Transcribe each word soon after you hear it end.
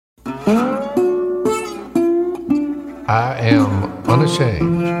I am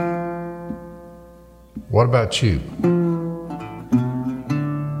unashamed. What about you?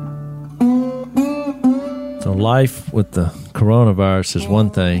 So life with the coronavirus is one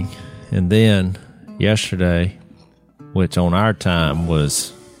thing, and then yesterday, which on our time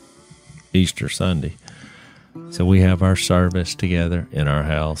was Easter Sunday, so we have our service together in our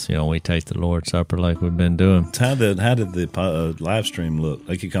house. You know, we take the Lord's Supper like we've been doing. How did the live stream look?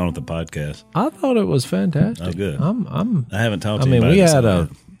 Like you call it the podcast? I thought it was fantastic. Oh, good. I haven't talked to I mean, anybody.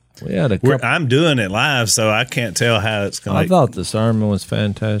 we had a couple. I'm doing it live, so I can't tell how it's going. I thought the sermon was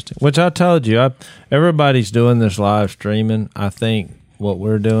fantastic, which I told you. Everybody's doing this live streaming. I think what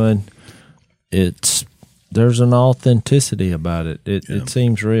we're doing, there's an authenticity about it. It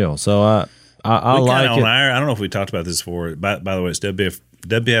seems real. So I like it. I don't know if we talked about this before. By the way, it's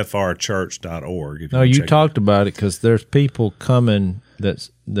WFRchurch.org. No, you talked about it because there's people coming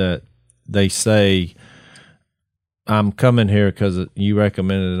that they say, I'm coming here because you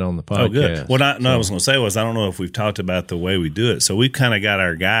recommended it on the podcast. Oh, good. What I was going to say was I don't know if we've talked about the way we do it. So we've kind of got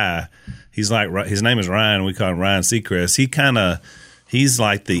our guy. He's like, his name is Ryan. We call him Ryan Seacrest. He's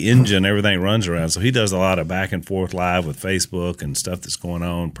like the engine everything runs around. So he does a lot of back and forth live with Facebook and stuff that's going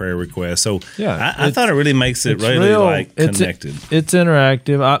on, prayer requests. So yeah, I thought it really makes it really connected. It's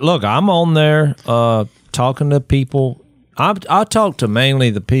interactive. Look, I'm on there talking to people. I talk to mainly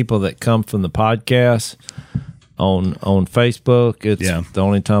the people that come from the podcast on Facebook. It's the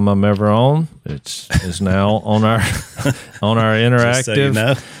only time I'm ever on. It's now on our interactive. Just so you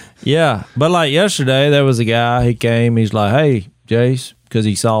know. Yeah, but like yesterday, there was a guy. He came. He's like, "Hey, Jace," because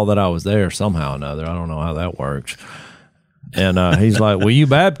he saw that I was there somehow or another. I don't know how that works. And he's like, "Will you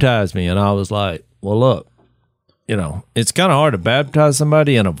baptize me?" And I was like, "Well, look, it's kind of hard to baptize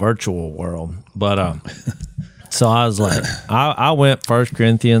somebody in a virtual world." But so I was like, I went 1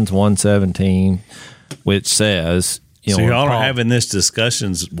 Corinthians 1:17, which says, so y'all are having this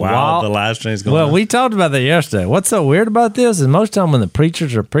discussions while the live stream is going on? Well, we talked about that yesterday. What's so weird about this is most of the time when the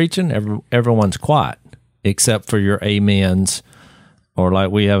preachers are preaching, everyone's quiet except for your amens, or like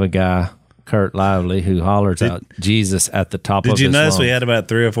we have a guy, Kurt Lively, who hollers out Jesus at the top of his lungs. Did you notice we had about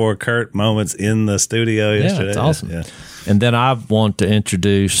 3 or 4 Kurt moments in the studio yesterday? Yeah, it's awesome. Yeah. And then I want to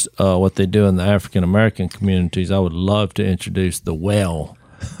introduce what they do in the African-American communities. I would love to introduce the well.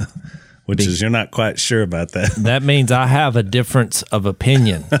 Which is, you're not quite sure about that. That means I have a difference of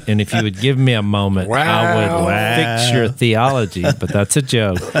opinion. And if you would give me a moment, I would fix your theology. But that's a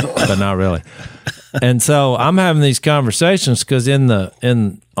joke, but not really. And so I'm having these conversations because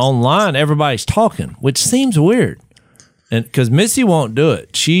in online, everybody's talking, which seems weird. And because Missy won't do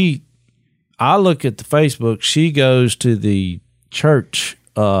it. I look at the Facebook, she goes to the church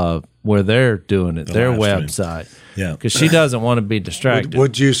where they're doing it, their website. Yeah, because she doesn't want to be distracted.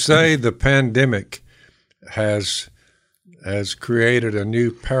 Would you say the pandemic has created a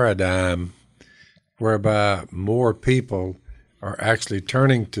new paradigm whereby more people are actually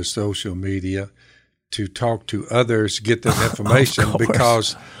turning to social media to talk to others, get their information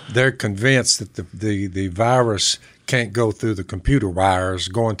because they're convinced that the virus can't go through the computer wires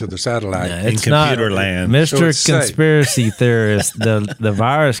going to the satellite in computer land. Mr. So Conspiracy Theorist, the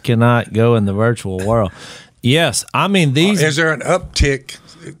virus cannot go in the virtual world. Yes, I mean these. Is there an uptick?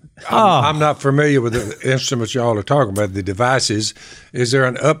 I'm not familiar with the instruments y'all are talking about, the devices. Is there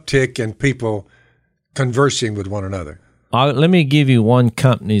an uptick in people conversing with one another? Let me give you one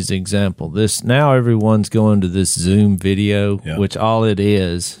company's example. Now everyone's going to this Zoom video, which all it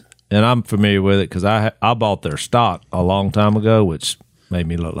is, and I'm familiar with it because I bought their stock a long time ago, which made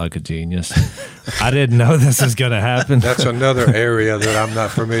me look like a genius. I didn't know this was going to happen. That's another area that I'm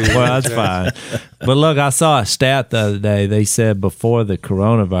not familiar with. Well, that's fine. But look, I saw a stat the other day. They said before the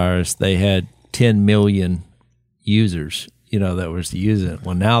coronavirus, they had 10 million users, that was using it.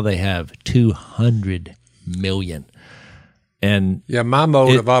 Well, now they have 200 million. And my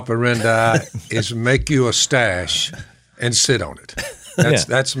mode of operandi is make you a stash and sit on it.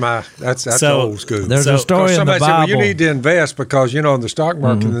 That's old school. There's a story in the Bible. Somebody said, "Well, you need to invest because in the stock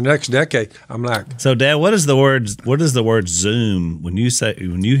market in the next decade." I'm like, so Dad, what is the word Zoom? When you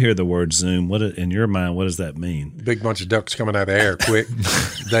hear the word Zoom, in your mind, what does that mean? Big bunch of ducks coming out of air quick.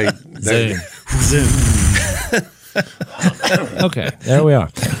 Zoom. Okay, there we are.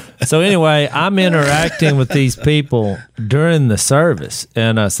 So anyway, I'm interacting with these people during the service,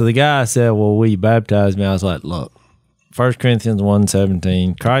 and so the guy said, "Well, will you baptize me?" I was like, "Look, 1 Corinthians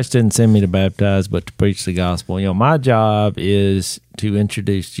 1:17, Christ didn't send me to baptize, but to preach the gospel. My job is to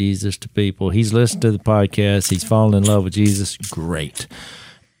introduce Jesus to people. He's listened to the podcast. He's fallen in love with Jesus. Great.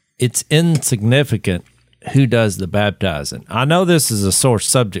 It's insignificant who does the baptizing. I know this is a sore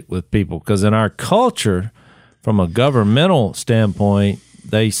subject with people because in our culture, from a governmental standpoint,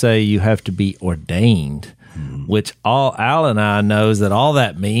 they say you have to be ordained, which Al and I knows that all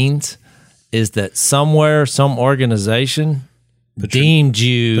that means is that somewhere, some organization deemed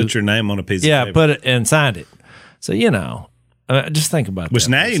you. Put your name on a piece of paper. Yeah, put it and signed it. So, just think about that. Which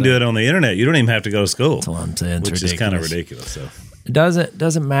now you can do it on the internet. You don't even have to go to school. That's what I'm saying. Which is kind of ridiculous. So it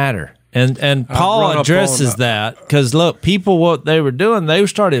doesn't matter. And Paul addresses that because, look, people, what they were doing, they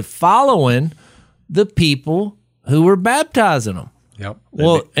started following the people who were baptizing them. Yep.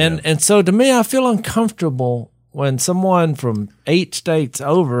 Well, and so to me, I feel uncomfortable when someone from 8 states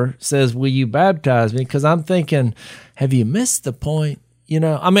over says, "Will you baptize me?" Because I'm thinking, have you missed the point?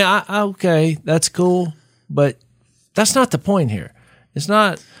 I mean, okay, that's cool, but that's not the point here. It's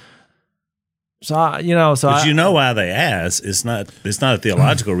not. So but why they ask? It's not a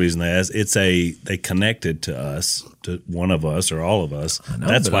theological reason they ask. It's they connected to us, to one of us or all of us.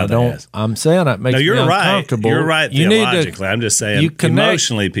 That's why they ask. I'm saying that makes me uncomfortable. You're right. Theologically, I'm just saying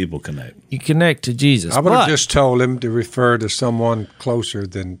emotionally people connect. You connect to Jesus. I would have just told him to refer to someone closer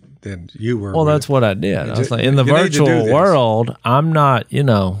than you were. Well, that's what I did. I was like, in the virtual world, I'm not.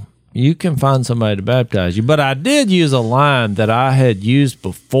 You can find somebody to baptize you, but I did use a line that I had used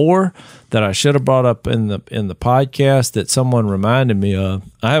before that I should have brought up in the podcast that someone reminded me of.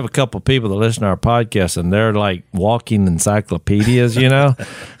 I have a couple of people that listen to our podcast, and they're like walking encyclopedias,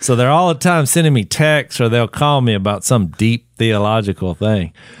 So they're all the time sending me texts, or they'll call me about some deep theological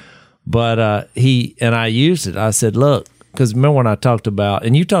thing. But I used it. I said, look, because remember when I talked about,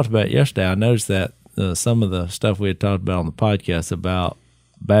 and you talked about it yesterday, I noticed that some of the stuff we had talked about on the podcast about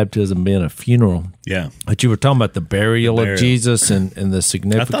baptism being a funeral. Yeah. But you were talking about the burial of Jesus and the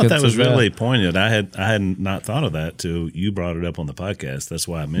significance. I thought that was really poignant. I had not thought of that till you brought it up on the podcast. That's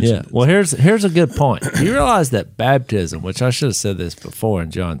why I mentioned it. Well, here's a good point. You realize that baptism, which I should have said this before in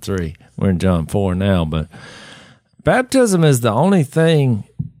John 3, we're in John 4 now, but baptism is the only thing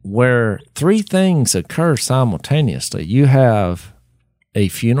where 3 things occur simultaneously. You have a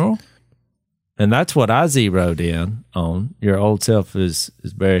funeral, and that's what I zeroed in on. Your old self is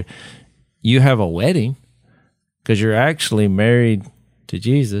buried. You have a wedding because you're actually married to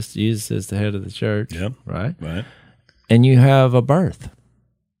Jesus. Jesus is the head of the church, right? Right. And you have a birth,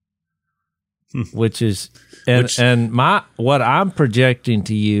 which is and what I'm projecting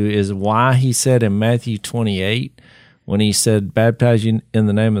to you is why he said in Matthew 28 when he said, "Baptize you in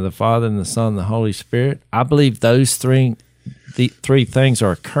the name of the Father and the Son and the Holy Spirit." I believe those three things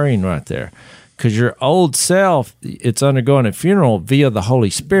are occurring right there. Because your old self, it's undergoing a funeral via the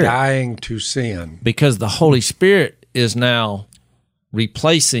Holy Spirit. Dying to sin. Because the Holy Spirit is now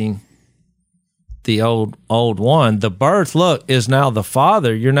replacing the old one. The birth, look, is now the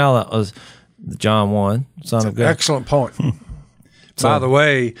Father. You're now John 1, Son of God. Excellent point. By the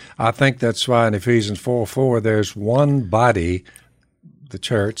way, I think that's why in Ephesians 4:4, there's one body, the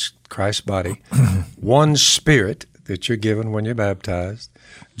church, Christ's body, one Spirit that you're given when you're baptized.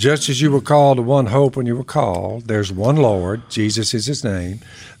 Just as you were called to one hope when you were called, there's one Lord, Jesus is his name.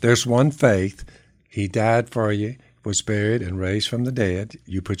 There's one faith. He died for you, was buried, and raised from the dead.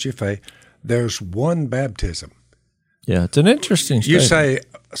 You put your faith. There's one baptism. Yeah, it's an interesting statement. You say,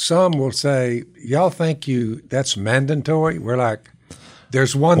 some will say, y'all think that's mandatory? We're like,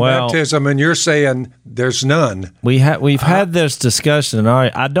 there's one baptism, and you're saying there's none. We've had this discussion. All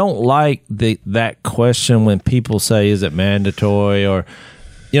right, I don't like that question when people say, "Is it mandatory?" Or,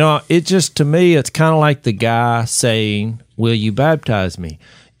 it just to me, it's kind of like the guy saying, "Will you baptize me?"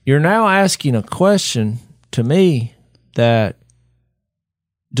 You're now asking a question to me that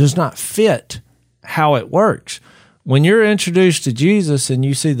does not fit how it works. When you're introduced to Jesus and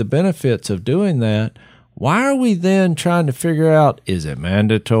you see the benefits of doing that, why are we then trying to figure out, is it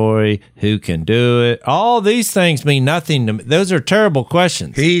mandatory? Who can do it? All these things mean nothing to me. Those are terrible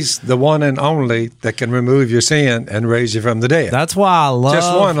questions. He's the one and only that can remove your sin and raise you from the dead. That's why I love...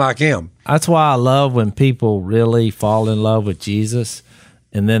 Just one like him. That's why I love when people really fall in love with Jesus,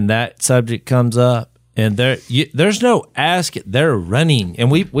 and then that subject comes up, and there's no ask it. They're running,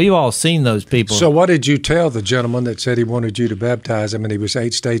 and we've all seen those people. So what did you tell the gentleman that said he wanted you to baptize him and he was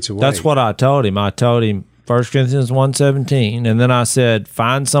 8 states away? That's what I told him. I told him 1 Corinthians 1:17, and then I said,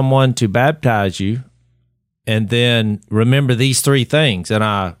 find someone to baptize you, and then remember these 3 things. And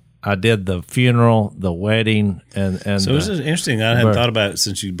I did the funeral, the wedding, and so this is interesting. I hadn't thought about it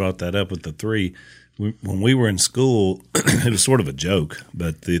since you brought that up with the 3. When we were in school, it was sort of a joke,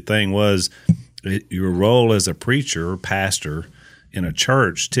 but the thing was, your role as a preacher or pastor in a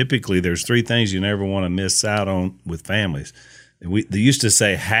church, typically there's 3 things you never want to miss out on with families. They used to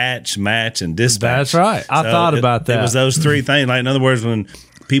say hatch, match, and dispatch. That's right. I thought about that. It was those 3 things. Like, in other words, when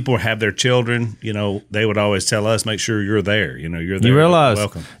people have their children, they would always tell us, make sure you're there. You're there.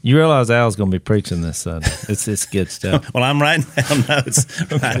 Welcome. You realize Al's going to be preaching this Sunday. It's good stuff. Well, I'm writing down notes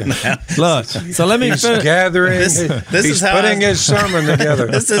right now. Look, so let me He's finish. gathering. This he's is how putting his sermon together.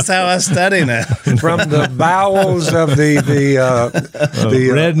 This is how I study now. From the bowels of the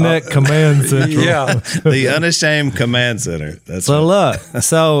Redneck Command Central. Yeah. The Unashamed Command Center. That's So look,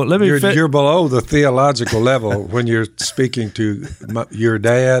 so let me You're below the theological level when you're speaking to your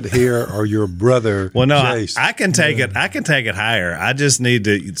dad here or your brother. Well, no, Jace. I can take it. I can take it higher. I just need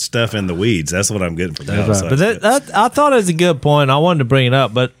to stuff in the weeds. That's what I'm getting from y'all. right. But I thought it was a good point. I wanted to bring it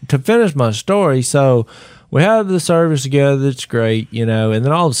up, but to finish my story, so we have the service together. It's great, and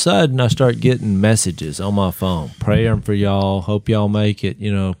then all of a sudden I start getting messages on my phone, praying for y'all. Hope y'all make it.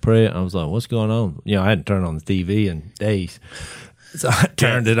 Pray. I was like, what's going on? I hadn't turned on the TV in days. So I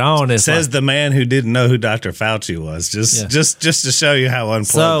turned it on. It says the man who didn't know who Dr. Fauci was, just to show you how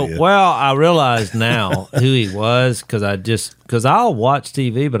unplugged he is. Well, I realize now who he was because I'll watch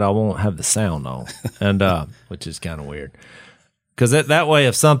TV, but I won't have the sound on, and which is kind of weird. Because that way,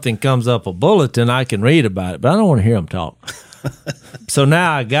 if something comes up a bulletin, I can read about it, but I don't want to hear him talk. So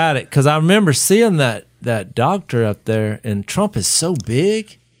now I got it because I remember seeing that doctor up there, and Trump is so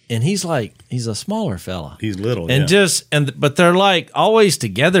big. And he's a smaller fella. He's little, and but they're like always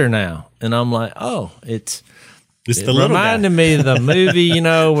together now. And I'm like, oh, it the little guy. Reminded me of the movie,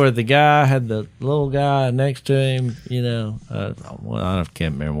 where the guy had the little guy next to him. I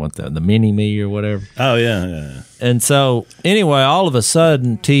can't remember what the mini me or whatever. Oh yeah. And so anyway, all of a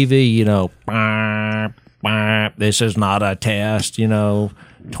sudden, TV, this is not a test,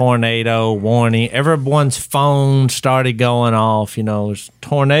 tornado warning. Everyone's phone started going off,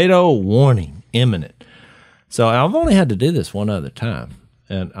 tornado warning imminent. So I've only had to do this one other time,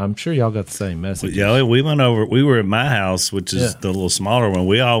 and I'm sure y'all got the same message. Yeah, we went over. We were at my house, which is the little smaller one.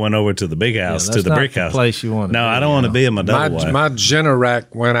 We all went over to the big house, to the brick house. Place you want? No, I don't want to be in my double wide. My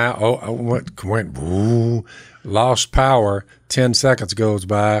Generac went out. Went. Lost power. 10 seconds goes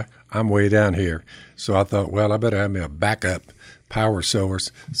by. I'm way down here, so I thought, well, I better have me a backup power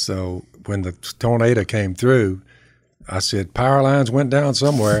source. So when the tornado came through, I said power lines went down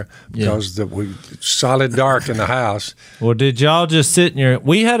somewhere because solid dark in the house. Well, did y'all just sit in your?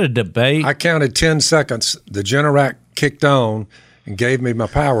 We had a debate. I counted 10 seconds. The Generac kicked on and gave me my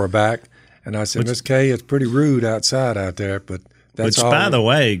power back, and I said, Miss Kay, it's pretty rude outside out there, but that's all. Which, by the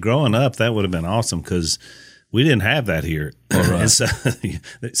way, growing up, that would have been awesome because we didn't have that here. Right.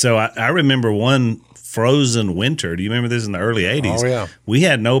 So I remember one frozen winter. Do you remember this in the early 80s? Oh, yeah. We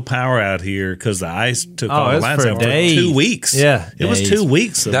had no power out here because the ice took all the lines out for 2 weeks. Yeah. It was 2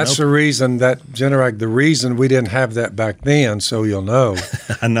 weeks. That's the reason that Generac, the reason we didn't have that back then, so you'll know.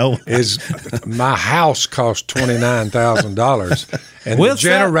 I know. Is my house cost $29,000. And the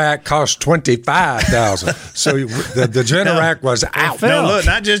Generac cost $25,000. So the Generac was out. No, look,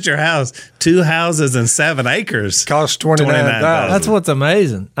 not just your house. 2 houses and 7 acres. Cost $29,000. That's what's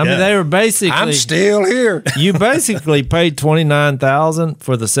amazing. I mean, they were basically. I'm still here. You basically paid $29,000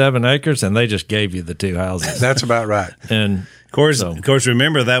 for the 7 acres, and they just gave you the 2 houses. That's about right. And of course,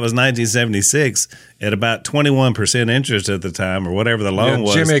 remember that was 1976 at about 21% interest at the time, or whatever the loan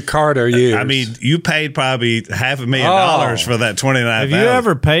was. Jimmy Carter years. I mean, you paid probably $500,000 for that $29,000. Have you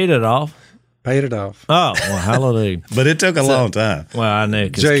ever paid it off? Paid it off. Oh, well, hallelujah. But it took a long time. Well, I know.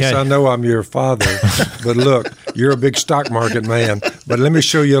 Jace, I know I'm your father, but look, you're a big stock market man. But let me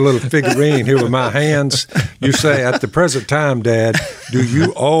show you a little figurine here with my hands. You say, at the present time, Dad, do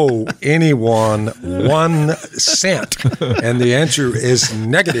you owe anyone 1 cent? And the answer is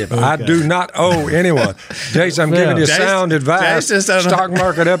negative. Okay. I do not owe anyone. Jace, I'm giving you sound advice. Stock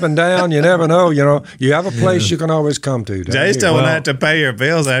market up and down, you never know. You have a place you can always come to. Jace don't have to pay your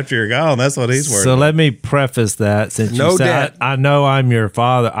bills after you're gone. That's what he's working. So let me preface that since you said, I know I'm your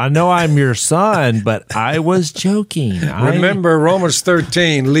father. I know I'm your son, but I was joking. Remember Romans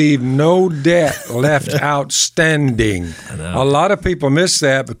 13, leave no debt left outstanding. A lot of people miss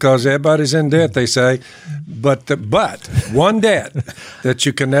that because everybody's in debt, they say, but one debt that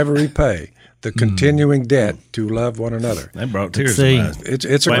you can never repay. The continuing debt to love one another. That brought tears to my eyes.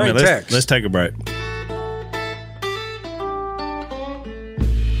 It's a great text. Let's take a break.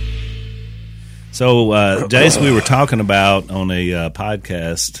 So, Jace, we were talking about on a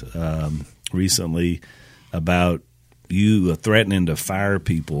podcast recently about you threatening to fire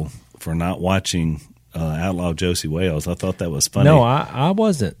people for not watching Outlaw Josey Wales. I thought that was funny. No, I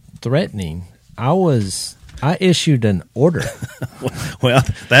wasn't threatening. I issued an order. Well,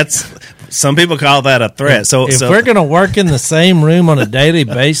 some people call that a threat. So if we're going to work in the same room on a daily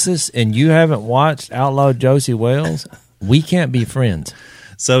basis and you haven't watched Outlaw Josey Wales, we can't be friends.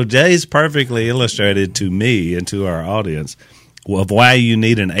 So Jay's perfectly illustrated to me and to our audience of why you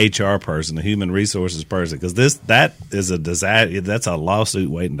need an HR person, a human resources person, because that is a disaster. That's a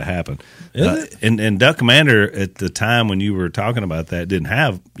lawsuit waiting to happen. And Duck Commander at the time when you were talking about that didn't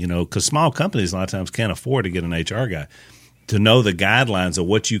have, because small companies a lot of times can't afford to get an HR guy to know the guidelines of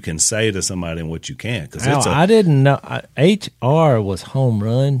what you can say to somebody and what you can't. I didn't know HR was home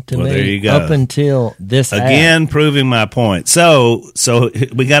run to me. There you go. Up until this again, proving my point. So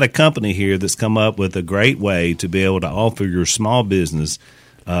we got a company here that's come up with a great way to be able to offer your small business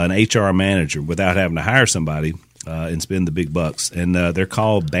an HR manager without having to hire somebody and spend the big bucks. And they're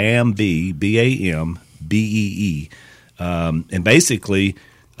called BAMBEE, BAMBEE. And basically,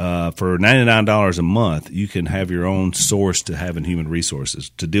 for $99 a month, you can have your own source to having human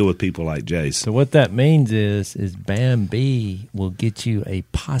resources to deal with people like Jace. So what that means is BAMBEE will get you a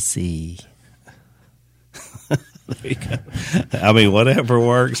posse. There you go. I mean, whatever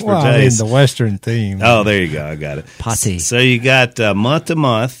works for Jace. I mean, the Western theme. Oh, there you go. I got it. Posse. So you got month to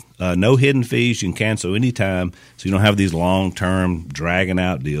month, no hidden fees. You can cancel anytime, so you don't have these long-term,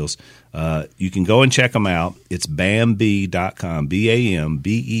 dragging-out deals. You can go and check them out. It's BAMBEE.com,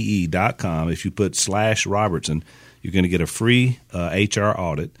 BAMBEE.com. If you put /Robertson, you're going to get a free HR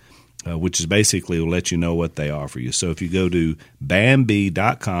audit, which is basically will let you know what they offer you. So if you go to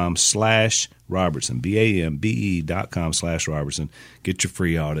BAMBEE.com /Robertson, BAMBEE.com /Robertson, get your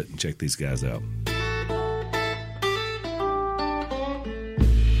free audit and check these guys out.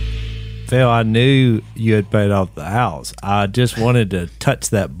 Phil, I knew you had paid off the house. I just wanted to touch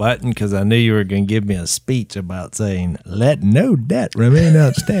that button because I knew you were going to give me a speech about saying, let no debt remain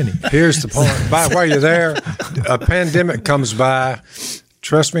outstanding. Here's the point. While you're there, a pandemic comes by.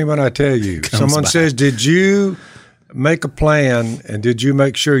 Trust me when I tell you. Someone says, did you make a plan and did you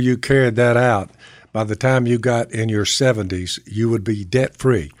make sure you carried that out? By the time you got in your 70s, you would be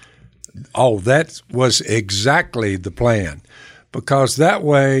debt-free. Oh, that was exactly the plan. Because that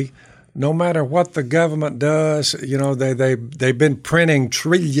way, no matter what the government does, they've been printing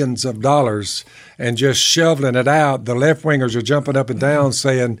trillions of dollars and just shoveling it out. The left-wingers are jumping up and down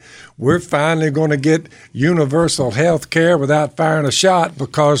saying, we're finally going to get universal health care without firing a shot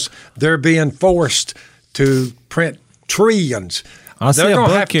because they're being forced to print trillions. I see a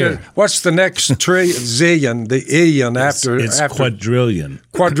book here. What's the next zillion, the eon after? It's quadrillion.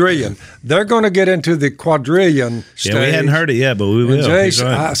 Quadrillion. They're going to get into the quadrillion stage. Yeah, we hadn't heard it yet, but we will. Jace,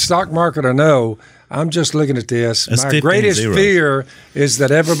 right. Stock market or no, I'm just looking at this. My greatest fear is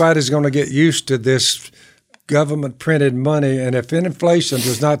that everybody's going to get used to this government printed money, and if inflation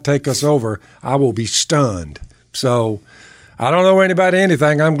does not take us over, I will be stunned. So I don't know anybody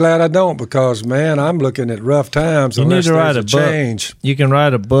anything. I'm glad I don't because, man, I'm looking at rough times unless there's a change. You can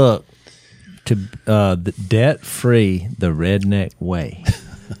write a book to Debt-Free, the Redneck Way.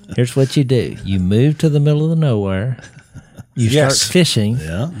 Here's what you do. You move to the middle of nowhere. You start fishing.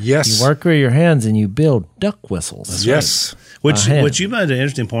 Yeah. Yes. You work with your hands and you build duck whistles. That's yes. Right. Which you made an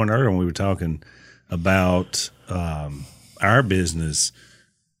interesting point earlier when we were talking about our business.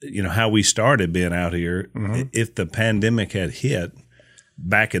 How we started being out here. Mm-hmm. If the pandemic had hit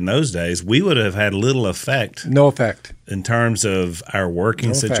back in those days, we would have had little effect. No effect. In terms of our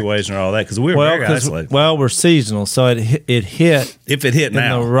working situation or all that, because we were very isolated. Well, we're seasonal, so it hit. If it hit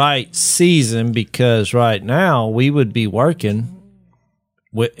now. In the right season, because right now we would be working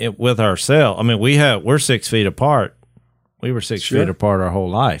with ourselves. I mean, we're 6 feet apart. We were 6 feet apart our whole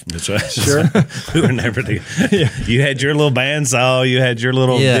life. That's right. Sure. We were never together. You had your little bandsaw. You had your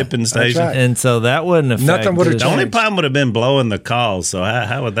little dipping station. Right. And so that wouldn't affect. Nothing would have changed. The only problem would have been blowing the calls. So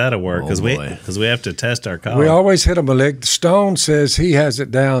how would that have worked? Because we have to test our calls. We always hit them a lick. Stone says he has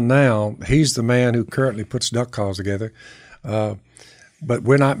it down now. He's the man who currently puts duck calls together. But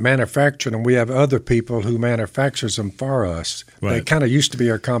we're not manufacturing them. We have other people who manufactures them for us. Right. They kind of used to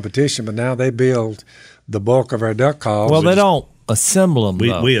be our competition, but now they build the bulk of our duck calls. Well, they don't assemble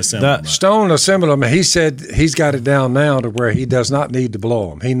them. We assemble them. Stone assemble them. He said he's got it down now to where he does not need to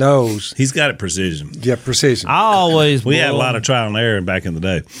blow them. He knows. He's got it precision. Yeah, precision. We had a lot of trial and error back in the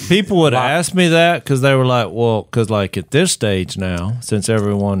day. People would ask me that because they were like, well, because like at this stage now, since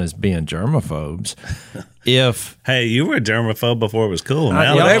everyone is being germaphobes, hey, you were a germaphobe before it was cool.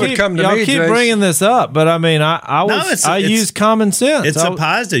 Now they would come to me. Y'all keep bringing this up, but I mean, I use common sense. It's a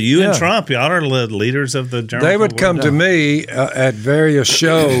positive. You and Trump, y'all are the leaders of the germaphobe. They would come to me at various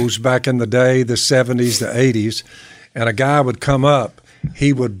shows back in the day, the 70s, the 80s, and a guy would come up.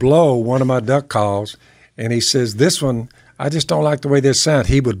 He would blow one of my duck calls, and he says, "This one, I just don't like the way this sounds."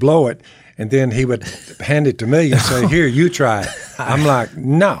 He would blow it. And then he would hand it to me and say, "Here, you try it." I'm like,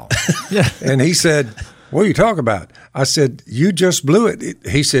 "No." And he said, what are you talking about? I said, you just blew it.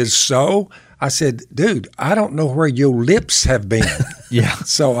 He says, so? I said, dude, I don't know where your lips have been. Yeah.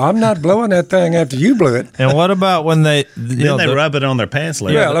 So I'm not blowing that thing after you blew it. And what about when they rub it on their pants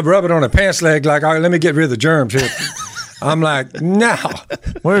leg? Yeah, they rub it on their pants leg like, all right, let me get rid of the germs here. I'm like, no.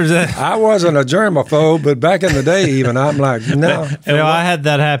 Where's that? I wasn't a germaphobe, but back in the day even, I'm like, no. I had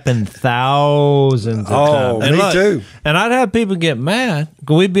that happen thousands of times. Oh, me too. And I'd have people get mad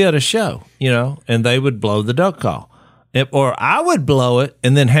because we'd be at a show, and they would blow the duck call. Or I would blow it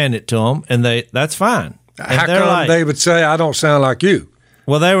and then hand it to them, and that's fine. And how come they would say, I don't sound like you?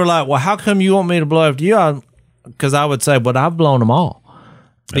 Well, they were like, well, how come you want me to blow after you? Because I would say, but I've blown them all.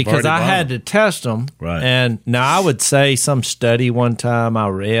 Because I had to test them. Right. And now I would say some study one time I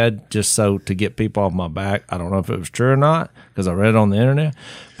read just so to get people off my back. I don't know if it was true or not because I read it on the internet.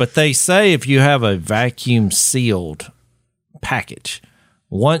 But they say if you have a vacuum sealed package,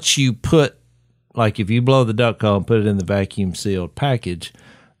 once you put, like if you blow the duck call and put it in the vacuum sealed package,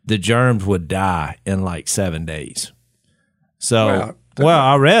 the germs would die in like 7 days. So,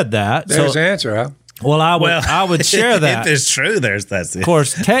 I read that. There's the answer, huh? Well, I would share that. If it's true, that's it. Of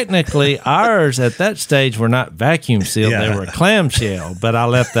course, technically, ours at that stage were not vacuum sealed; they were clamshell. But I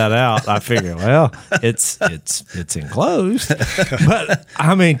left that out. I figured, well, it's enclosed. But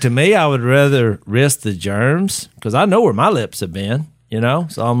I mean, to me, I would rather risk the germs because I know where my lips have been.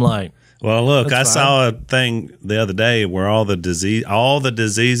 So I'm like, well, look, I saw a thing the other day where all the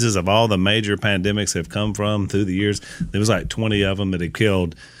diseases of all the major pandemics have come from through the years. There was like 20 of them that had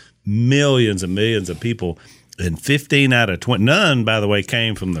killed millions and millions of people, and 15 out of 20, none, by the way,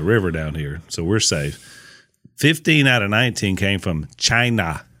 came from the river down here, so we're safe. 15 out of 19 came from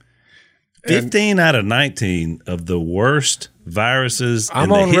China. 15 out of 19 of the worst viruses in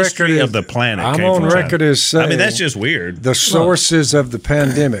the history of the planet came from China. I'm on record as saying, I mean, that's just weird. The sources of the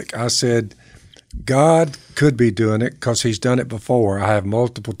pandemic, I said, God could be doing it because he's done it before. I have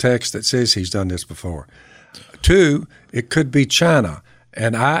multiple texts that says he's done this before. 2, it could be China.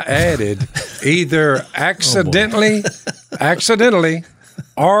 And I added either accidentally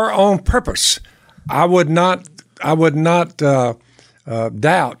or on purpose. I would not doubt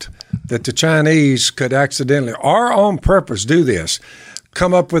that the Chinese could accidentally or on purpose do this,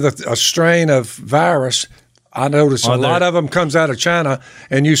 come up with a strain of virus. I notice a lot of them comes out of China,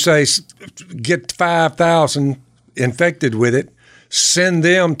 and you say get 5,000 infected with it, send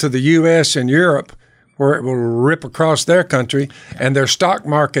them to the U.S. and Europe, where it will rip across their country, and their stock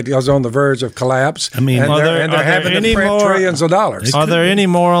market is on the verge of collapse. I mean, and they're having to print trillions of dollars. Are there any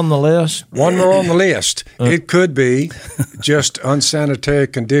more on the list? One more on the list. It could be just unsanitary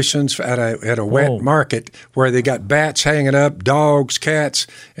conditions at a wet market where they got bats hanging up, dogs, cats,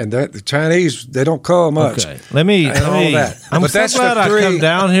 and the Chinese, they don't call much. Okay, let me. That. I'm so glad I come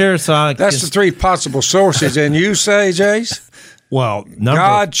down here. That's the 3 possible sources. And you say, Jace? Well,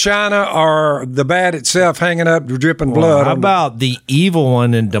 God, China, or the bat itself hanging up, dripping blood. How about the evil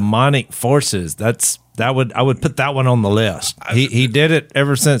one and demonic forces? I would put that one on the list. He did it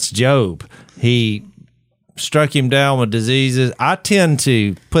ever since Job. He struck him down with diseases. I tend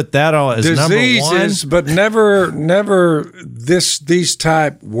to put that on as diseases, number one. but never these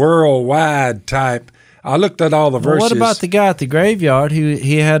type worldwide type. I looked at all the verses. What about the guy at the graveyard who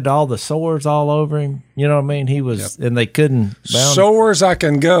he had all the sores all over him? You know what I mean? He was, and they couldn't bound sores. I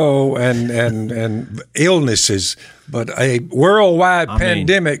can go and illnesses, but a worldwide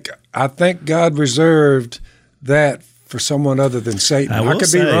pandemic. I think God reserved that for someone other than Satan. I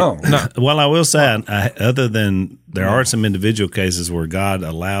could be wrong. No, well, I will say, other than there are some individual cases where God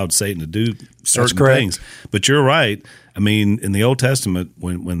allowed Satan to do certain things, but you're right. I mean, in the Old Testament,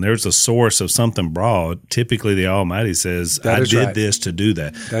 when there's a source of something broad, typically the Almighty says, I did this to do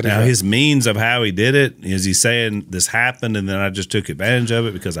that. Now, his means of how he did it, is he saying this happened and then I just took advantage of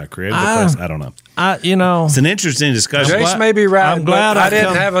it because I created the place? I don't know. It's an interesting discussion. Jace may be right, I'm glad I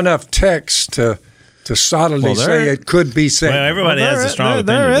didn't have enough text to solidly say it could be said. Well, everybody has a strong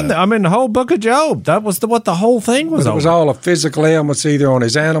opinion. I mean, the whole book of Job, that was what the whole thing was. It was all a physical ailments, either on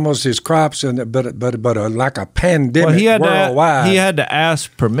his animals, his crops, but like a pandemic worldwide. He had to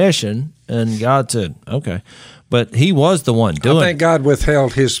ask permission, and God said, okay. But he was the one doing it. I think God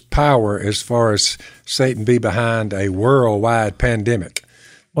withheld his power as far as Satan be behind a worldwide pandemic.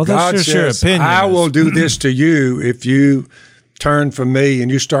 Well, that's just your opinion. I will do this to you if you turn from me and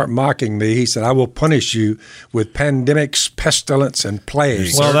you start mocking me. He said, I will punish you with pandemics, pestilence, and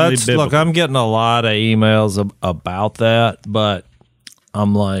plagues. Well, look, I'm getting a lot of emails about that, but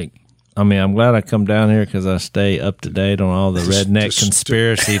I'm like, I mean, I'm glad I come down here because I stay up to date on all the redneck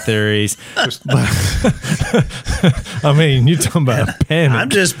conspiracy theories. I mean, you're talking about a panic. I'm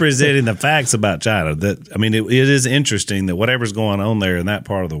just presenting the facts about China. That I mean, it is interesting that whatever's going on there in that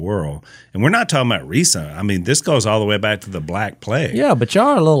part of the world, and we're not talking about recent. I mean, this goes all the way back to the Black Plague. Yeah, but y'all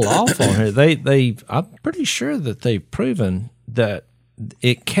are a little off on here. I'm pretty sure that they've proven that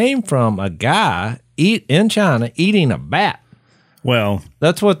it came from a guy in China eating a bat. Well,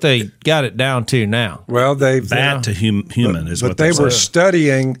 that's what they got it down to now. Well, bat to human is what they were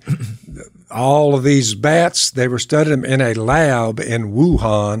studying all of these bats. They were studying them in a lab in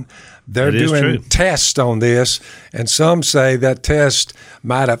Wuhan. They're doing tests on this, and some say that test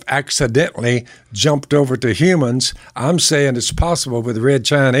might have accidentally jumped over to humans. I'm saying it's possible with the Red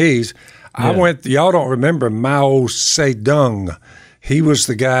Chinese. Yeah. Y'all don't remember Mao Zedong. He was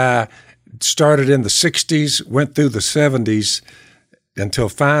the guy, started in the 60s, went through the 70s, until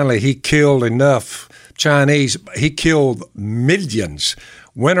finally he killed enough Chinese. He killed millions,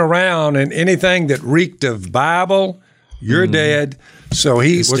 went around, and anything that reeked of Bible, you're dead. So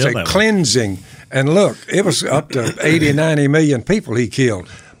he was a cleansing. And look, it was up to 80, 90 million people he killed.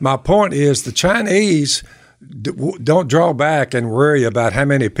 My point is the Chinese don't draw back and worry about how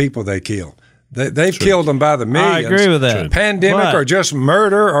many people they kill. They've killed them by the millions. I agree with that. Pandemic or just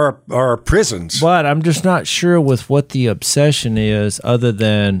murder or prisons. But I'm just not sure with what the obsession is, other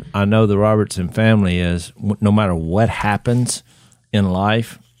than I know the Robertson family is, no matter what happens in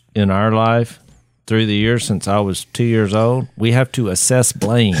life, in our life, through the years since I was 2 years old, we have to assess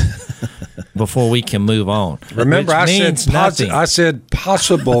blame before we can move on. Remember, I said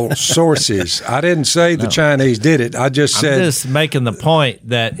possible sources. I didn't say the Chinese did it. I'm just making the point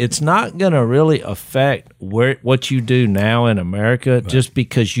that it's not going to really affect what you do now in America just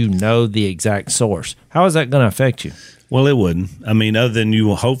because you know the exact source. How is that going to affect you? Well, it wouldn't. I mean, other than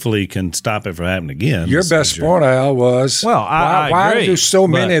you hopefully can stop it from happening again. Your best point, Al, was why do so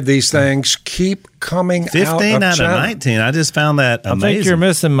many of these things keep coming 15 out of 15 out China? of 19. I just found that amazing. I think you're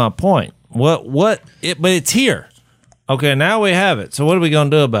missing my point. But it's here. Okay, now we have it. So what are we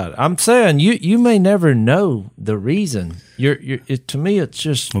going to do about it? I'm saying you may never know the reason. To me, it's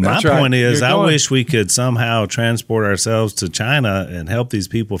just. Well, my point is, I wish we could somehow transport ourselves to China and help these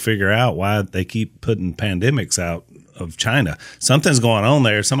people figure out why they keep putting pandemics out of China. Something's going on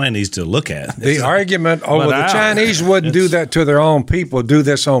there. Somebody needs to look at the argument. The Chinese wouldn't do that to their own people. Do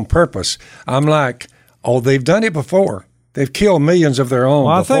this on purpose. I'm like, they've done it before. They've killed millions of their own.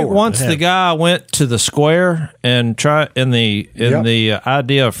 Well, I think once the guy went to the square and tried in the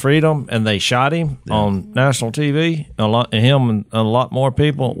idea of freedom, and they shot him on national TV, him and a lot more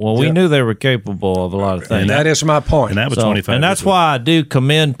people. Well, we knew they were capable of a lot of things. And that is my point. And that was 25. And that's why I do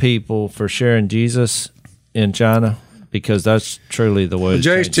commend people for sharing Jesus in China, because that's truly the way.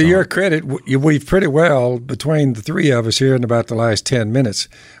 Jace, to your credit, we've pretty well, between the three of us here in about the last 10 minutes,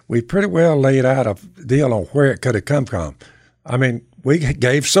 we pretty well laid out a deal on where it could have come from. I mean, we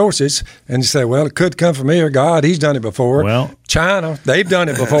gave sources and said, well, it could come from here. God, he's done it before. Well, China, they've done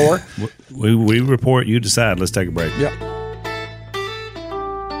it before. We report, you decide. Let's take a break. Yep.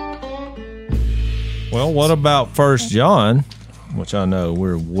 Well, what about 1 John? Which I know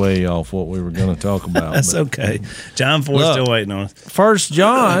we're way off what we were going to talk about. That's okay. John 4 is still waiting on us. 1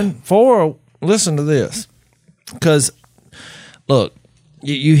 John 4, listen to this. Because, look,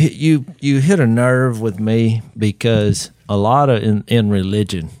 you hit a nerve with me, because a lot of, in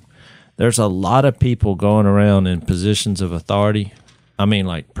religion, there's a lot of people going around in positions of authority. I mean,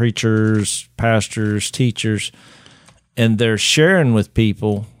 like preachers, pastors, teachers, and they're sharing with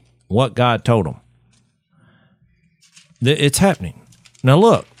people what God told them. It's happening. Now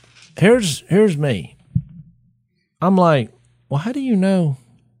look, here's me. I'm like, well, how do you know?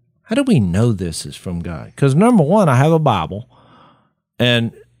 How do we know this is from God? Because number one, I have a Bible,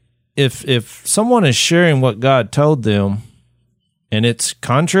 and if someone is sharing what God told them, and it's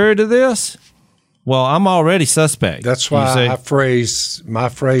contrary to this, well, I'm already suspect. That's why my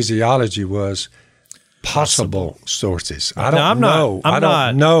phraseology was possible sources. I don't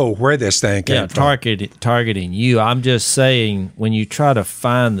know where this thing came from. Targeting you. I'm just saying, when you try to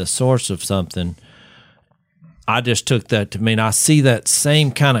find the source of something, I just took that to mean I see that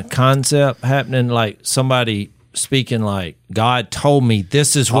same kind of concept happening, like somebody speaking like, God told me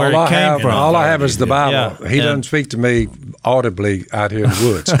this is where it came from. All I have is the Bible. Yeah, he doesn't speak to me audibly out here in the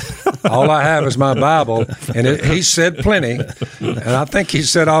woods. All I have is my Bible, and he said plenty, and I think he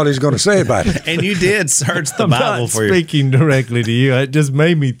said all he's going to say about it. And you did search the Bible for you. Speaking directly to you, it just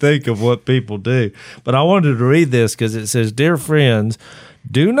made me think of what people do. But I wanted to read this because it says, "Dear friends,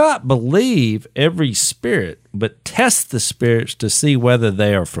 Do not believe every spirit, but test the spirits to see whether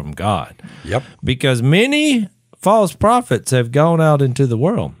they are from God. Yep. Because many false prophets have gone out into the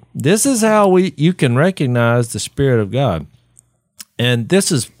world. This is how you can recognize the Spirit of God. And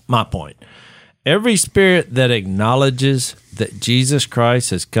this is my point. Every spirit that acknowledges that Jesus Christ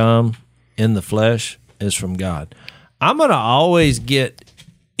has come in the flesh is from God. I'm going to always get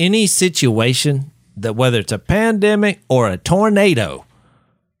any situation that, whether it's a pandemic or a tornado,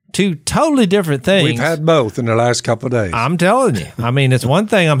 two totally different things. We've had both in the last couple of days. I'm telling you. I mean, it's one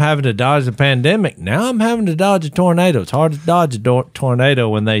thing I'm having to dodge a pandemic. Now I'm having to dodge a tornado. It's hard to dodge a tornado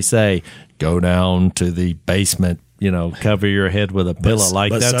when they say, go down to the basement, cover your head with a pillow.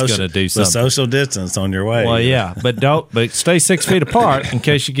 That's going to do something. But social distance on your way. Well, yeah. But stay 6 feet apart in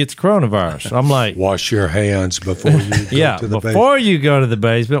case you get the coronavirus. I'm like, wash your hands before you go to the basement. Before you go to the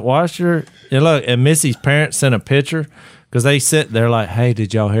basement, wash your, and Missy's parents sent a picture. Because they sit there like, hey,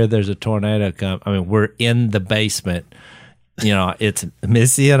 did y'all hear there's a tornado come? I mean, we're in the basement. It's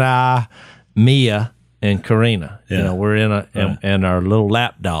Missy and I, Mia, and Karina. Yeah. We're in and our little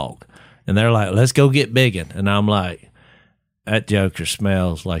lap dog. And they're like, let's go get Biggin. And I'm like, that joker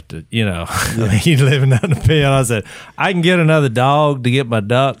smells like he's living out in the pen. I said, I can get another dog to get my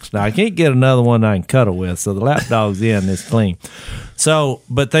ducks. Now, I can't get another one I can cuddle with. So the lap dog's in, it's clean. So,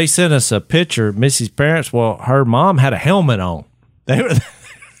 but they sent us a picture. Missy's parents, her mom had a helmet on. They were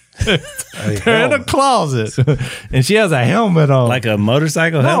they're in a closet, and she has a helmet on. Like a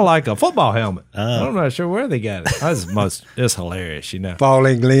motorcycle helmet? No, like a football helmet. Oh. I'm not sure where they got it. It's hilarious,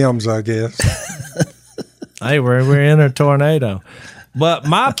 Falling limbs, I guess. Hey, we're in a tornado. But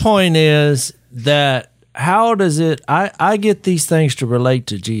my point is that how does it, I get these things to relate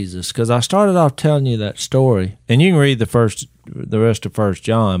to Jesus, because I started off telling you that story, and you can read the rest of 1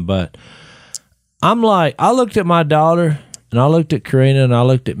 John, but I'm like, I looked at my daughter, and I looked at Karina, and I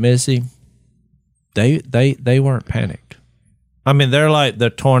looked at Missy. They weren't panicked. I mean, they're like, the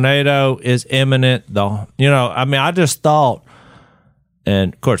tornado is imminent. I just thought,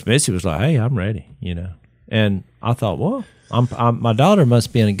 and of course, Missy was like, hey, I'm ready, And I thought, well, my daughter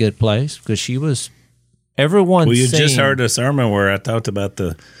must be in a good place, because everyone. Well, you just heard a sermon where I talked about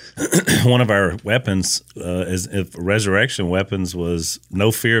one of our weapons, if resurrection weapons was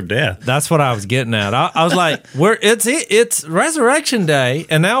no fear of death. That's what I was getting at. I was like, it's Resurrection Day,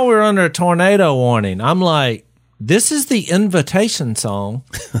 and now we're under a tornado warning. I'm like, this is the invitation song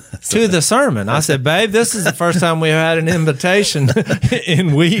to the sermon. I said, babe, this is the first time we've had an invitation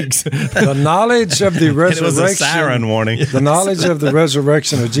in weeks. The knowledge of the resurrection. It was a siren warning. The knowledge of the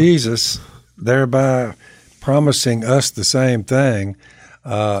resurrection of Jesus, thereby promising us the same thing,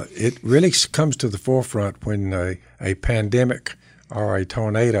 it really comes to the forefront when a pandemic or a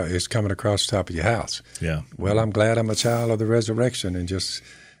tornado is coming across the top of your house. Yeah. Well, I'm glad I'm a child of the resurrection. And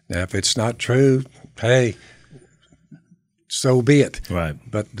now if it's not true, hey, so be it. Right.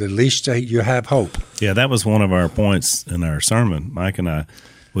 But at least you have hope. Yeah, that was one of our points in our sermon, Mike and I,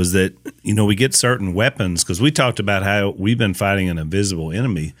 was that, we get certain weapons, because we talked about how we've been fighting an invisible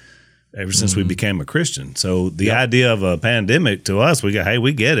enemy ever since we became a Christian. So the idea of a pandemic to us, we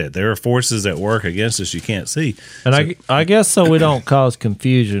get it. There are forces at work against us you can't see. And I guess so we don't cause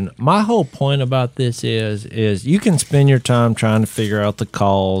confusion. My whole point about this is you can spend your time trying to figure out the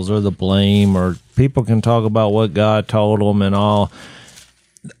cause or the blame, or people can talk about what God told them and all.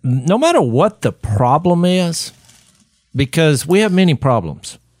 No matter what the problem is, because we have many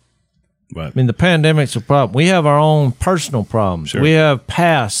problems. Right. I mean, the pandemic's a problem. We have our own personal problems. Sure. We have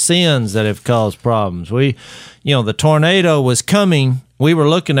past sins that have caused problems. The tornado was coming. We were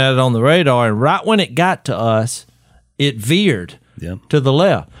looking at it on the radar, and right when it got to us, it veered to the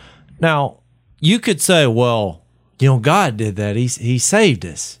left. Now, you could say, well, God did that. He saved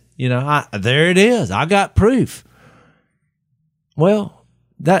us. There it is. I got proof. Well,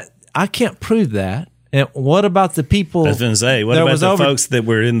 I can't prove that. And what about the people? I was going to say, what about the folks that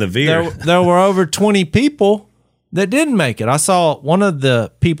were in the veer? There were over 20 people that didn't make it. I saw one of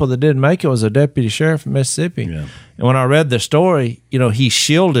the people that didn't make it was a deputy sheriff in Mississippi. Yeah. And when I read the story, he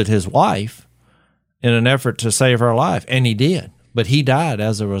shielded his wife in an effort to save her life, and he did. But he died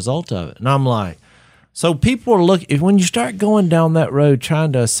as a result of it. And I'm like, so people are looking, when you start going down that road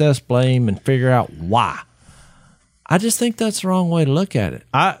trying to assess blame and figure out why, I just think that's the wrong way to look at it.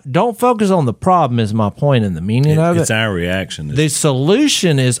 I don't focus on the problem is my point in the meaning of it. It's our reaction. The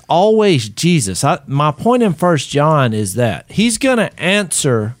solution is always Jesus. My point in 1 John is that he's going to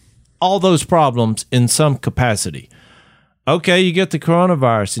answer all those problems in some capacity. Okay, you get the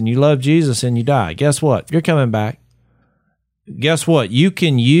coronavirus and you love Jesus and you die. Guess what? You're coming back. Guess what? You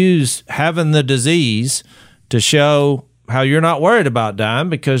can use having the disease to show, how you're not worried about dying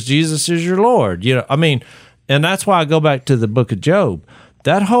because Jesus is your Lord. You know, I mean, and that's why I go back to the book of Job.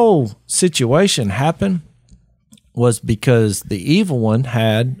 That whole situation happened was because the evil one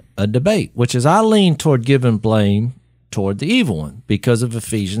had a debate, which is I lean toward giving blame toward the evil one because of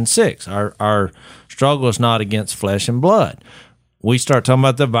Ephesians 6. Our struggle is not against flesh and blood. We start talking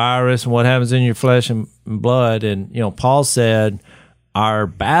about the virus and what happens in your flesh and blood, and you know, Paul said our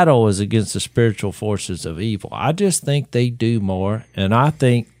battle is against the spiritual forces of evil. I just think they do more, and I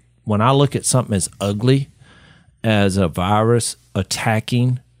think when I look at something as ugly as a virus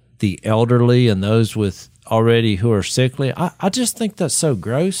attacking the elderly and those with already who are sickly, I just think that's so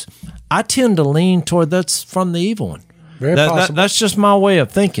gross. I tend to lean toward that's from the evil one. Very possible. That's just my way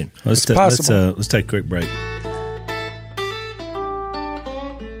of thinking. Let's take a quick break.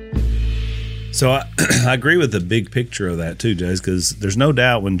 So I agree with the big picture of that too, Jay, because there's no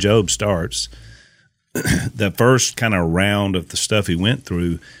doubt when Job starts, the first kind of round of the stuff he went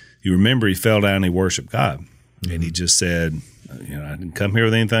through, you remember he fell down and he worshiped God. Mm-hmm. And he just said, you know, I didn't come here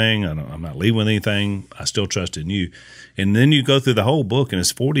with anything. I'm not leaving with anything. I still trust in you. And then you go through the whole book, and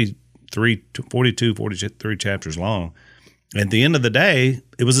it's 43 chapters long. At the end of the day,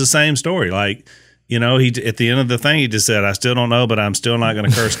 it was the same story. Like, you know, he at the end of the thing, he just said, "I still don't know, but I'm still not going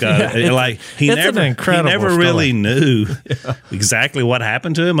to curse God." He never really knew exactly what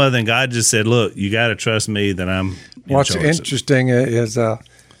happened to him, other than God just said, "Look, you got to trust me that I'm." What's interesting is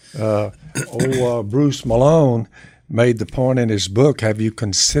Bruce Malone made the point in his book, "Have you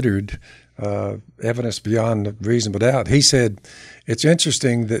considered evidence beyond reasonable doubt?" He said, "It's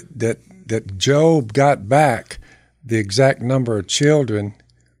interesting that Job got back the exact number of children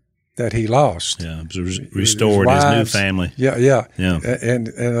that he lost. Yeah, restored his new family. Yeah. And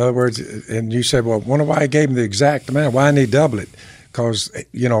in other words, and you said, well, wonder why he gave him the exact amount. Why didn't he double it? Because,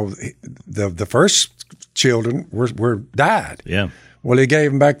 you know, the first children were died. Yeah. Well, he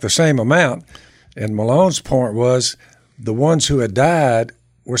gave him back the same amount. And Malone's point was the ones who had died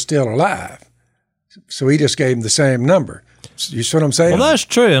were still alive. So he just gave him the same number. You see what I'm saying? Well, that's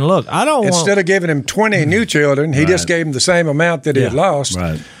true. And look, Instead of giving him 20 new children, he just gave him the same amount that he had lost.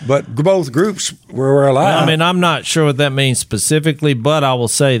 Right. But both groups were alive. Well, I mean, I'm not sure what that means specifically, but I will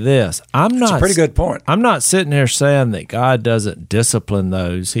say this. It's a pretty good point. I'm not sitting here saying that God doesn't discipline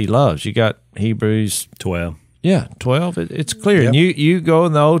those he loves. You got Hebrews 12. Yeah, 12. It's clear. Yep. And you go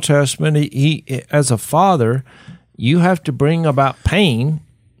in the Old Testament, he as a father, you have to bring about pain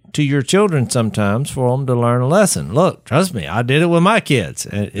to your children sometimes for them to learn a lesson. Look, trust me, I did it with my kids.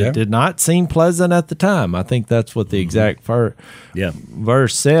 It did not seem pleasant at the time. I think that's what the exact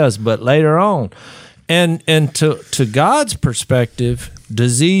verse says. But later on, and to God's perspective,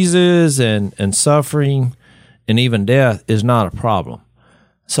 diseases and suffering and even death is not a problem.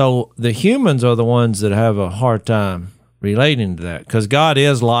 So the humans are the ones that have a hard time relating to that because God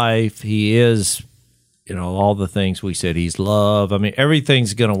is life. He is, you know, all the things we said. He's love. I mean,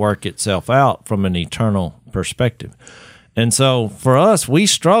 everything's going to work itself out from an eternal perspective. And so for us, we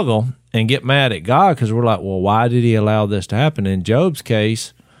struggle and get mad at God because we're like, well, why did he allow this to happen? In Job's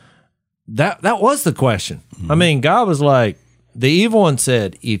case, that was the question. Mm-hmm. I mean, God was like, the evil one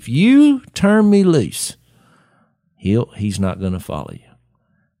said, if you turn me loose, he's not going to follow you.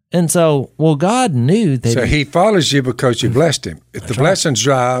 And so, well, God knew that. So he follows you because you blessed him. If the blessings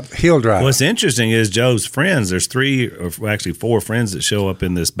drive, he'll drive. What's interesting is Job's friends, there's 4 friends that show up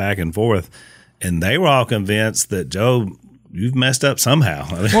in this back and forth, and they were all convinced that Job, you've messed up somehow.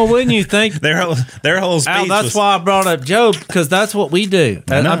 Well, wouldn't you think? their whole speech Al, that's why I brought up Job, because that's what we do.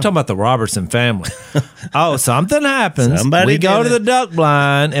 I'm talking about the Robertson family. Something happens. We go to the duck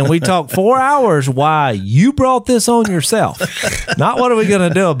blind, and we talk 4 hours why you brought this on yourself. Not what are we going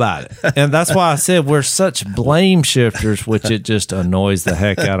to do about it. And that's why I said we're such blame shifters, which it just annoys the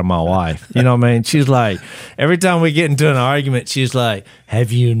heck out of my wife. You know what I mean? She's like, every time we get into an argument, she's like,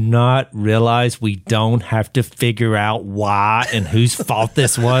 have you not realized we don't have to figure out why and whose fault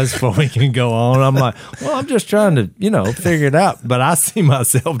this was before we can go on? I'm like, well, I'm just trying to, figure it out. But I see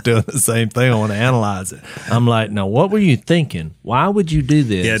myself doing the same thing. I want to analyze it. I'm like, no, what were you thinking? Why would you do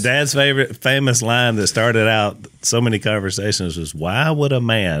this? Yeah, Dad's famous line that started out so many conversations was, why would a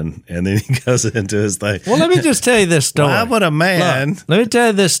man? And then he goes into his thing. Well, let me just tell you this story. Why would a man? Look, let me tell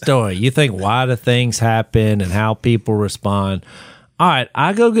you this story. You think, why do things happen and how people respond? All right,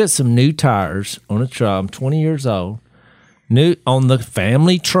 I go get some new tires on a truck. I'm 20 years old. On the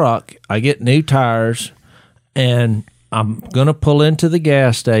family truck, I get new tires, and I'm going to pull into the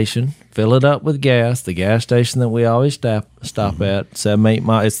gas station, fill it up with gas, the gas station that we always stop at, 7-8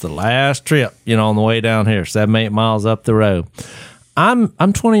 miles. It's the last trip, on the way down here, 7-8 miles up the road. I'm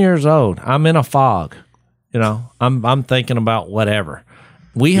 20 years old. I'm in a fog, I'm thinking about whatever.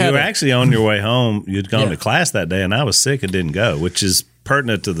 You were actually on your way home. You'd gone to class that day, and I was sick and didn't go, which is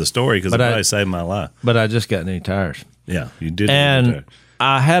pertinent to the story because it probably saved my life. But I just got new tires. Yeah, you did. And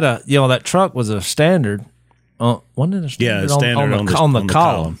I had that truck was a standard. Wasn't it a standard? Yeah, standard on the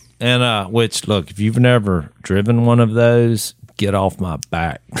column. And which, look, if you've never driven one of those, get off my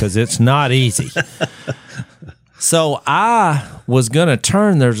back because it's not easy. So I was going to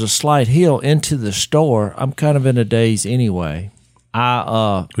turn. There's a slight hill into the store. I'm kind of in a daze anyway.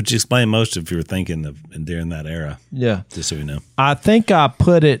 Which explain most if you were thinking of during that era. Yeah. Just so you know. I think I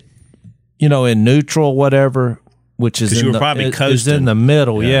put it, in neutral, whatever, which is in the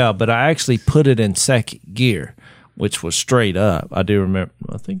middle. Yeah. But I actually put it in second gear, which was straight up. I do remember.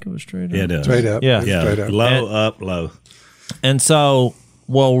 I think it was straight up. Yeah, it is. Straight up. Yeah. Straight up. Low, up, low. And so,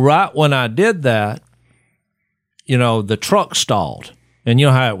 right when I did that, the truck stalled. And you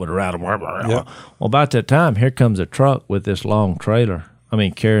know how it would rattle. Yeah. Well, about that time, here comes a truck with this long trailer. I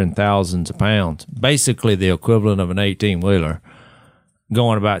mean, carrying thousands of pounds. Basically the equivalent of an 18-wheeler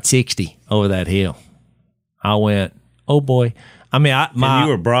going about 60 over that hill. I went, oh, boy. I mean, and you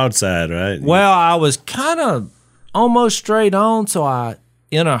were broadside, right? Well, I was kind of almost straight on, so I,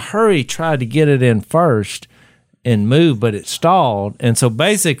 in a hurry, tried to get it in first and move, but it stalled. And so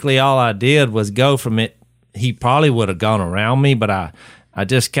basically all I did was go from it. He probably would have gone around me, but I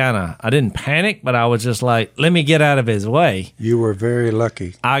just I didn't panic, but I was just like, let me get out of his way. You were very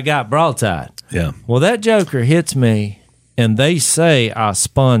lucky. I got broadside. Yeah. Well, that joker hits me, and they say I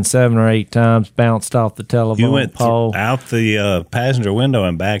spun 7 or 8 times, bounced off the telephone pole. Out the passenger window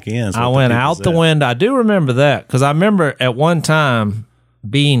and back in. I went out the window. I do remember that because I remember at one time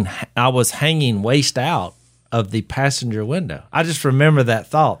I was hanging waist out of the passenger window. I just remember that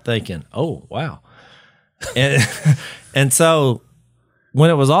thought thinking, oh, wow. And so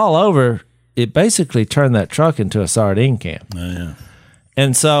when it was all over, it basically turned that truck into a sardine can. Oh, yeah.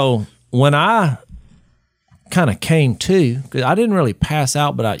 And so when I kind of came to, because I didn't really pass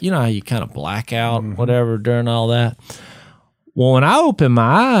out, but how you kind of black out, whatever, during all that. Well, when I opened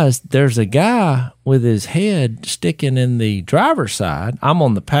my eyes, there's a guy with his head sticking in the driver's side. I'm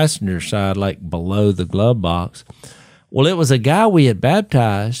on the passenger side, like below the glove box. Well, it was a guy we had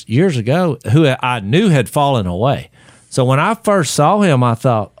baptized years ago who I knew had fallen away. So when I first saw him, I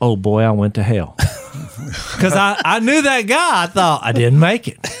thought, oh, boy, I went to hell. Because I knew that guy. I thought, I didn't make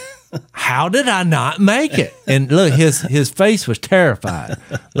it. How did I not make it? And look, his face was terrified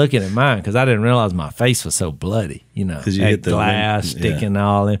looking at mine because I didn't realize my face was so bloody. Because you hit the glass sticking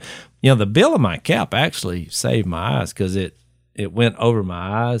all in. The bill of my cap actually saved my eyes because it went over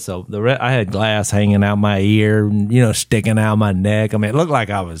my eyes. So I had glass hanging out my ear, and, sticking out my neck. I mean, it looked like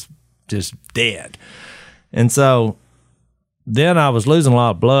I was just dead. And so then I was losing a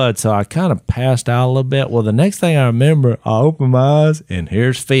lot of blood, so I kind of passed out a little bit. Well, the next thing I remember, I opened my eyes, and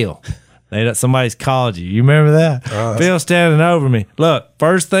here's Phil. Somebody's called you. You remember that? Phil standing over me. Look,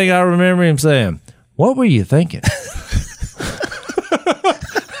 first thing I remember him saying, what were you thinking?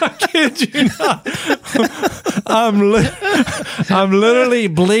 I kid you not. I'm literally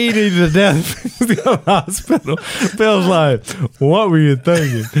bleeding to death to the hospital. Phil's like, what were you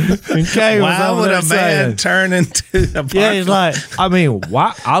thinking? And Kay was why would a man turn into a park? Yeah, he's like, I mean,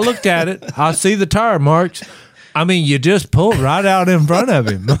 why? I looked at it. I see the tire marks. I mean, you just pulled right out in front of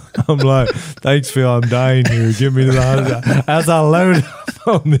him. I'm like, thanks, Phil. I'm dying here. Get me to the hospital. As I load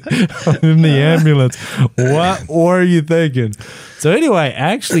up in the ambulance, what were you thinking? So anyway,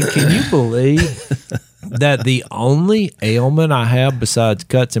 actually, can you believe that the only ailment I have besides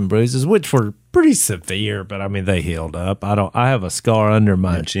cuts and bruises, which were pretty severe, but I mean, they healed up. I have a scar under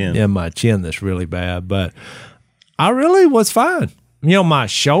my chin. Yeah, my chin that's really bad, but I really was fine. My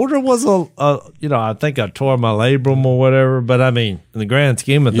shoulder was I think I tore my labrum or whatever, but I mean, in the grand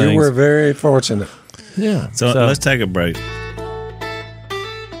scheme of things. You were very fortunate. Yeah. So let's take a break.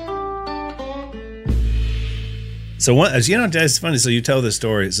 So, it's funny. So you tell this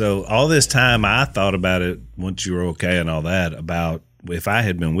story. So all this time I thought about it once you were okay and all that about if I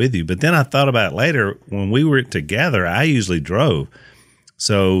had been with you. But then I thought about it later when we were together, I usually drove.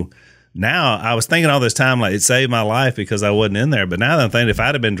 So now I was thinking all this time, like it saved my life because I wasn't in there. But now that I'm thinking if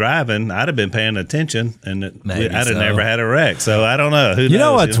I'd have been driving, I'd have been paying attention and I'd have never had a wreck. So I don't know. Who knows? You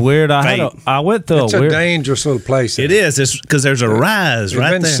know what's weird? I went through it's a dangerous little place. It is. It's because there's a rise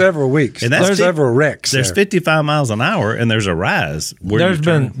right there. There's been several weeks. And that's several wrecks. There's 55 miles an hour and there's a rise. There's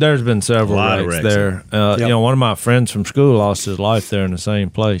been several wrecks there. One of my friends from school lost his life there in the same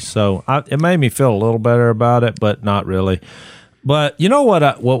place. So it made me feel a little better about it, but not really. But you know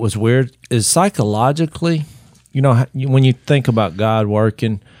what was weird is psychologically, when you think about God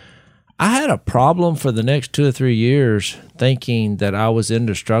working, I had a problem for the next 2 or 3 years thinking that I was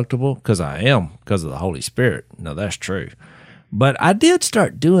indestructible, because I am, because of the Holy Spirit. No, that's true. But I did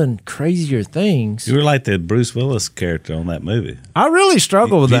start doing crazier things. You were like the Bruce Willis character on that movie. I really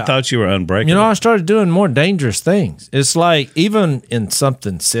struggled with that. You thought you were unbreakable. You know, I started doing more dangerous things. It's like even in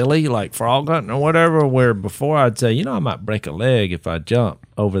something silly like frog hunting or whatever, where before I'd say, I might break a leg if I jump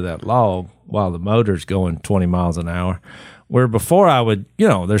over that log while the motor's going 20 miles an hour. Where before I would,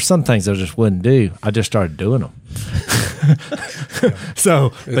 there's some things I just wouldn't do. I just started doing them.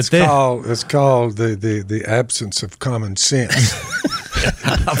 So, it's called the absence of common sense.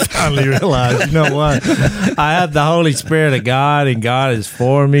 I finally realized, you know what? I have the Holy Spirit of God, and God is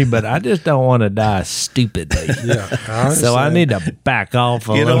for me, but I just don't want to die stupidly. Yeah, so I need to back off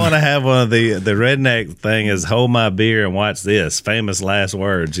a You little. don't want to have one of the redneck thing is hold my beer and watch this. Famous last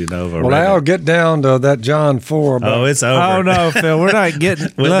words, of a Well, redneck. I'll get down to that John 4. But Oh, it's over. Oh no, Phil, we're not getting.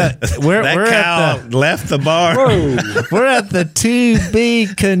 Look, we're cow at the left the bar. we're at the to be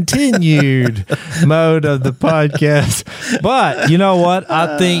continued mode of the podcast. But you know what?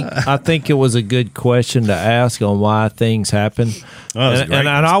 I think it was a good question to ask on why things happen. Oh, and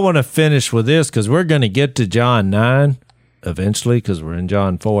I want to finish with this because we're going to get to John 9 eventually because we're in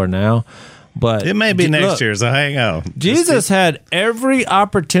John 4 now. But It may be next look, year, so hang on. Jesus had every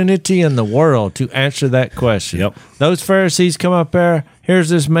opportunity in the world to answer that question. Yep. Those Pharisees come up there, here's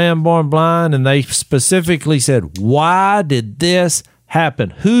this man born blind, and they specifically said, why did this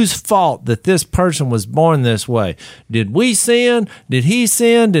happen? Whose fault that this person was born this way? Did we sin? Did he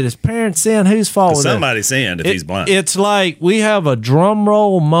sin? Did his parents sin? Whose fault was it? Somebody sinned if he's blind. It's like we have a drum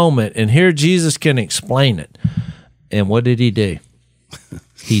roll moment, and here Jesus can explain it. And what did he do?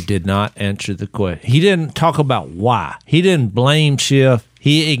 He did not answer the question. He didn't talk about why. He didn't blame shift.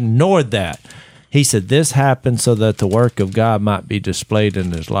 He ignored that. He said this happened so that the work of God might be displayed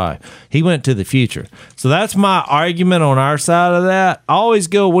in his life. He went to the future. So that's my argument on our side of that. I always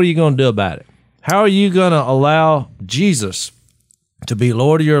go, what are you going to do about it? How are you going to allow Jesus to be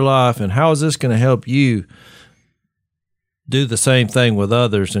Lord of your life? And how is this going to help you do the same thing with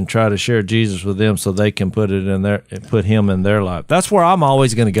others and try to share Jesus with them so they can put him in their life? That's where I'm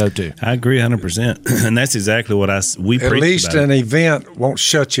always going to go to. I agree 100%. And that's exactly what we preach at least about. an event won't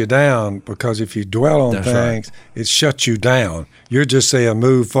shut you down, because if you dwell on things, it shuts you down. You're just saying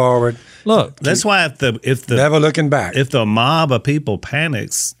move forward. Look, That's why if the Never looking back. if the mob of people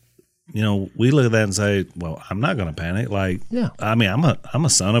panics, we look at that and say, well, I'm not going to panic. I mean, I'm a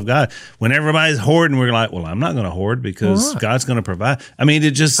son of God. When everybody's hoarding, we're like, well, I'm not going to hoard because God's going to provide. I mean,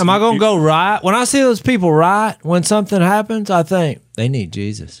 it just. am I going to go riot? When I see those people riot when something happens, I think they need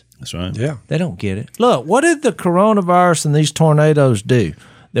Jesus. That's right. Yeah. They don't get it. Look, what did the coronavirus and these tornadoes do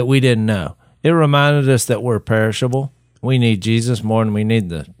that we didn't know? It reminded us that we're perishable. We need Jesus more than we need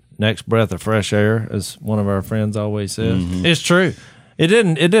the next breath of fresh air, as one of our friends always says. Mm-hmm. It's true. It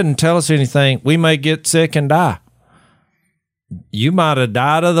didn't tell us anything. We may get sick and die. You might have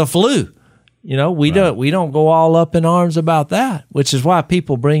died of the flu. We don't go all up in arms about that, which is why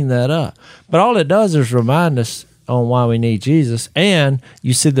people bring that up. But all it does is remind us on why we need Jesus. And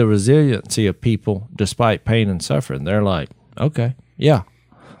you see the resiliency of people despite pain and suffering. They're like, okay, yeah,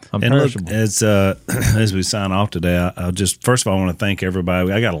 I'm And look, perishable. as we sign off today, I'll just first of all I want to thank everybody.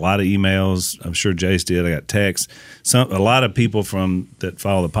 I got a lot of emails. I'm sure Jace did. I got texts. A lot of people that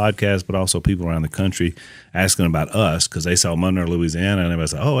follow the podcast, but also people around the country asking about us because they saw Monroe, Louisiana, and everybody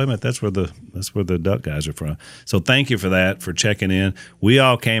said, "Oh, wait a minute, that's where the duck guys are from." So thank you for that, for checking in. We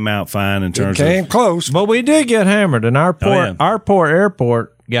all came out fine in terms Came of close. But we did get hammered, and our port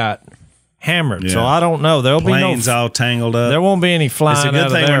airport got hammered. Yeah. So I don't know. There'll planes be all tangled up. there won't be any flying. It's a good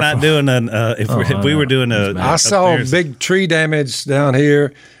out thing of there we're not doing if we were doing a. I saw appearance. big tree damage down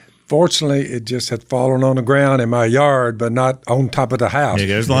here. Fortunately, it just had fallen on the ground in my yard, but not on top of the house. Yeah,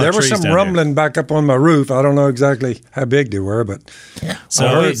 there's a lot there of was trees some down rumbling back up on my roof. I don't know exactly how big they were, but So I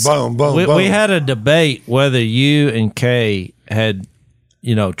heard it's- boom, boom, we, boom. we had a debate whether you and Kay had,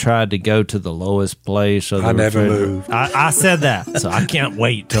 tried to go to the lowest place. Of the I never refrigerator. moved. I said that, so I can't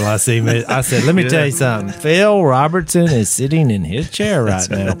wait till I see me. I said, let me tell you something. Phil Robertson is sitting in his chair right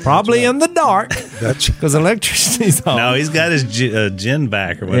now, probably in the dark because electricity's on. No, he's got his gin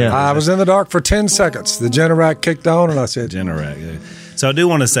back or whatever. Yeah. I was in the dark for 10 seconds. The Generac kicked on, and I said, Generac. Yeah. So I do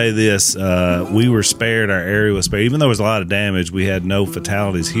want to say this. We were spared. Our area was spared. Even though there was a lot of damage, we had no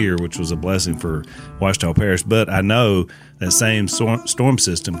fatalities here, which was a blessing for Ouachita Parish. But I know that same storm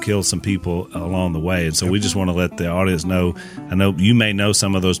system killed some people along the way. And so we just want to let the audience know. I know you may know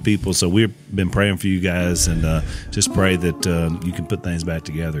some of those people. So we've been praying for you guys and just pray that you can put things back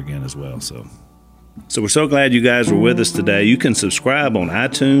together again as well. So. So we're so glad you guys were with us today. You can subscribe on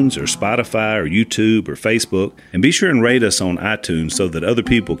iTunes or Spotify or YouTube or Facebook, and be sure and rate us on iTunes so that other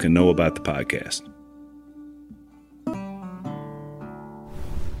people can know about the podcast.